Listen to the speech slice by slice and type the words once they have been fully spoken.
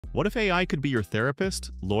What if AI could be your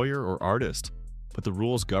therapist, lawyer, or artist, but the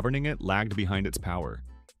rules governing it lagged behind its power?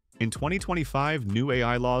 In 2025, new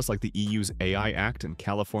AI laws like the EU's AI Act and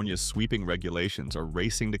California's sweeping regulations are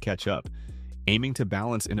racing to catch up, aiming to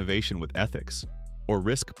balance innovation with ethics, or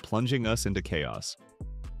risk plunging us into chaos.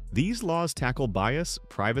 These laws tackle bias,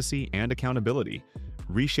 privacy, and accountability,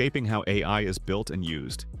 reshaping how AI is built and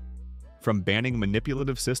used. From banning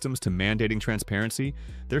manipulative systems to mandating transparency,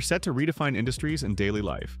 they're set to redefine industries and daily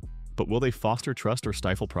life. But will they foster trust or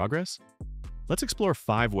stifle progress? Let's explore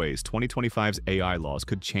 5 ways 2025's AI laws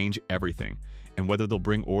could change everything, and whether they'll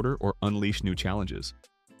bring order or unleash new challenges.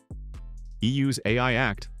 EU's AI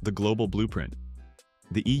Act, the global blueprint.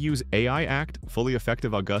 The EU's AI Act, fully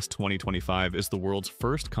effective August 2025, is the world's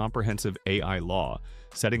first comprehensive AI law,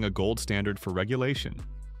 setting a gold standard for regulation.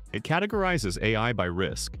 It categorizes AI by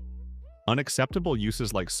risk. Unacceptable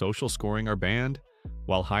uses like social scoring are banned,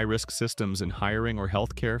 while high-risk systems in hiring or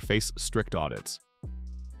healthcare face strict audits.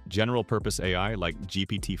 General-purpose AI like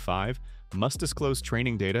GPT-5 must disclose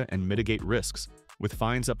training data and mitigate risks, with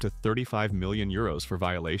fines up to 35 million euros for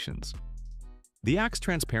violations. The Act's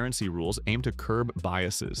transparency rules aim to curb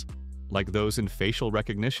biases, like those in facial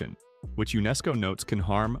recognition, which UNESCO notes can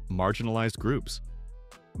harm marginalized groups.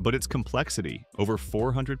 But its complexity, over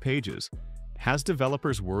 400 pages, has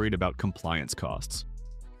developers worried about compliance costs.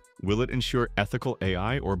 Will it ensure ethical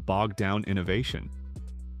AI or bog down innovation?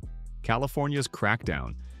 California's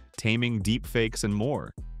crackdown, taming deepfakes and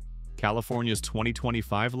more. California's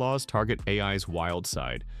 2025 laws target AI's wild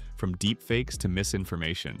side, from deepfakes to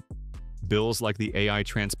misinformation. Bills like the AI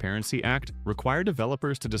Transparency Act require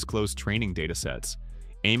developers to disclose training datasets,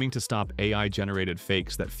 aiming to stop AI-generated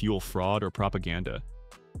fakes that fuel fraud or propaganda.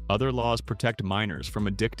 Other laws protect minors from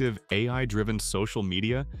addictive AI-driven social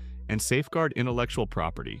media and safeguard intellectual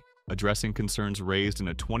property, addressing concerns raised in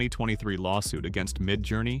a 2023 lawsuit against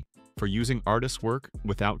Midjourney for using artists' work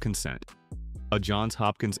without consent. A Johns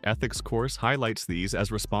Hopkins ethics course highlights these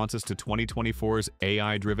as responses to 2024's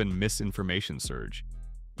AI-driven misinformation surge.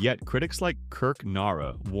 Yet, critics like Kirk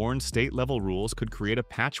Nara warn state-level rules could create a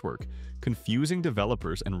patchwork, confusing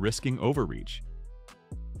developers and risking overreach.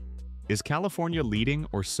 Is California leading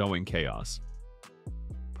or sowing chaos?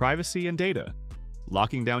 Privacy and data.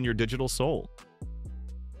 Locking down your digital soul.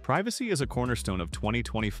 Privacy is a cornerstone of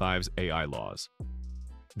 2025's AI laws.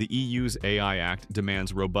 The EU's AI Act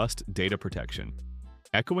demands robust data protection,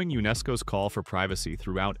 echoing UNESCO's call for privacy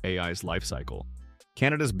throughout AI's lifecycle.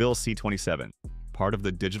 Canada's Bill C-27, part of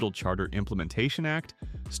the Digital Charter Implementation Act,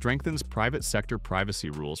 strengthens private sector privacy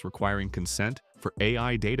rules requiring consent for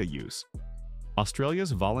AI data use.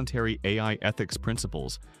 Australia's voluntary AI ethics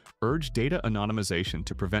principles urge data anonymization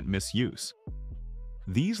to prevent misuse.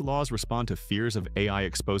 These laws respond to fears of AI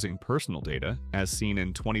exposing personal data, as seen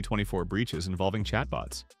in 2024 breaches involving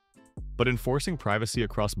chatbots. But enforcing privacy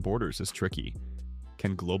across borders is tricky.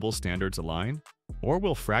 Can global standards align? Or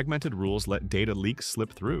will fragmented rules let data leaks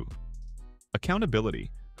slip through? Accountability.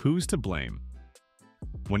 Who's to blame?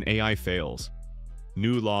 When AI fails,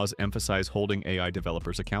 new laws emphasize holding AI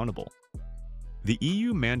developers accountable. The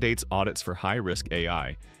EU mandates audits for high-risk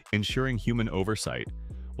AI, ensuring human oversight,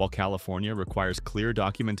 while California requires clear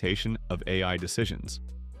documentation of AI decisions.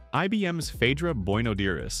 IBM's Phaedra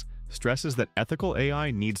Boinodiris stresses that ethical AI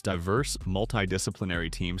needs diverse, multidisciplinary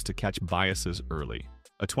teams to catch biases early.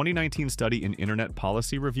 A 2019 study in Internet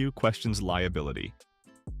Policy Review questions liability.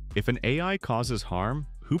 If an AI causes harm,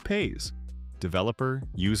 who pays? Developer,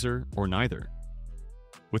 user, or neither?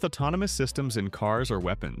 With autonomous systems in cars or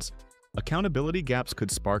weapons, accountability gaps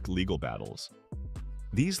could spark legal battles.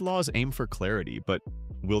 These laws aim for clarity, but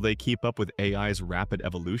will they keep up with AI's rapid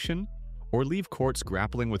evolution, or leave courts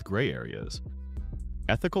grappling with gray areas?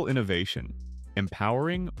 Ethical innovation,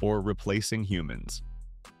 empowering or replacing humans.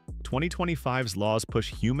 2025's laws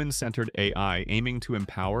push human-centered AI, aiming to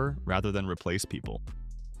empower rather than replace people.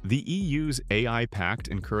 The EU's AI Pact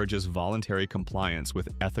encourages voluntary compliance with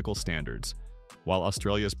ethical standards, while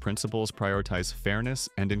Australia's principles prioritize fairness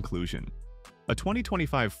and inclusion. A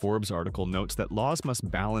 2025 Forbes article notes that laws must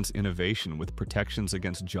balance innovation with protections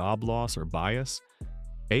against job loss or bias.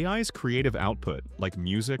 AI's creative output, like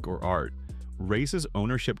music or art, raises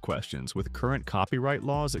ownership questions, with current copyright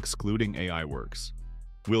laws excluding AI works.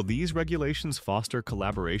 Will these regulations foster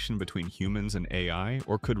collaboration between humans and AI,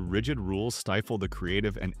 or could rigid rules stifle the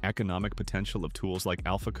creative and economic potential of tools like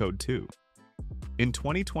AlphaCode 2? In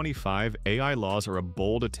 2025, AI laws are a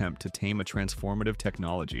bold attempt to tame a transformative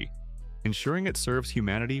technology, ensuring it serves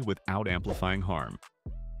humanity without amplifying harm.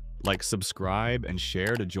 Like, subscribe and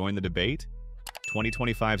share to join the debate.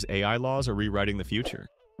 2025's AI laws are rewriting the future.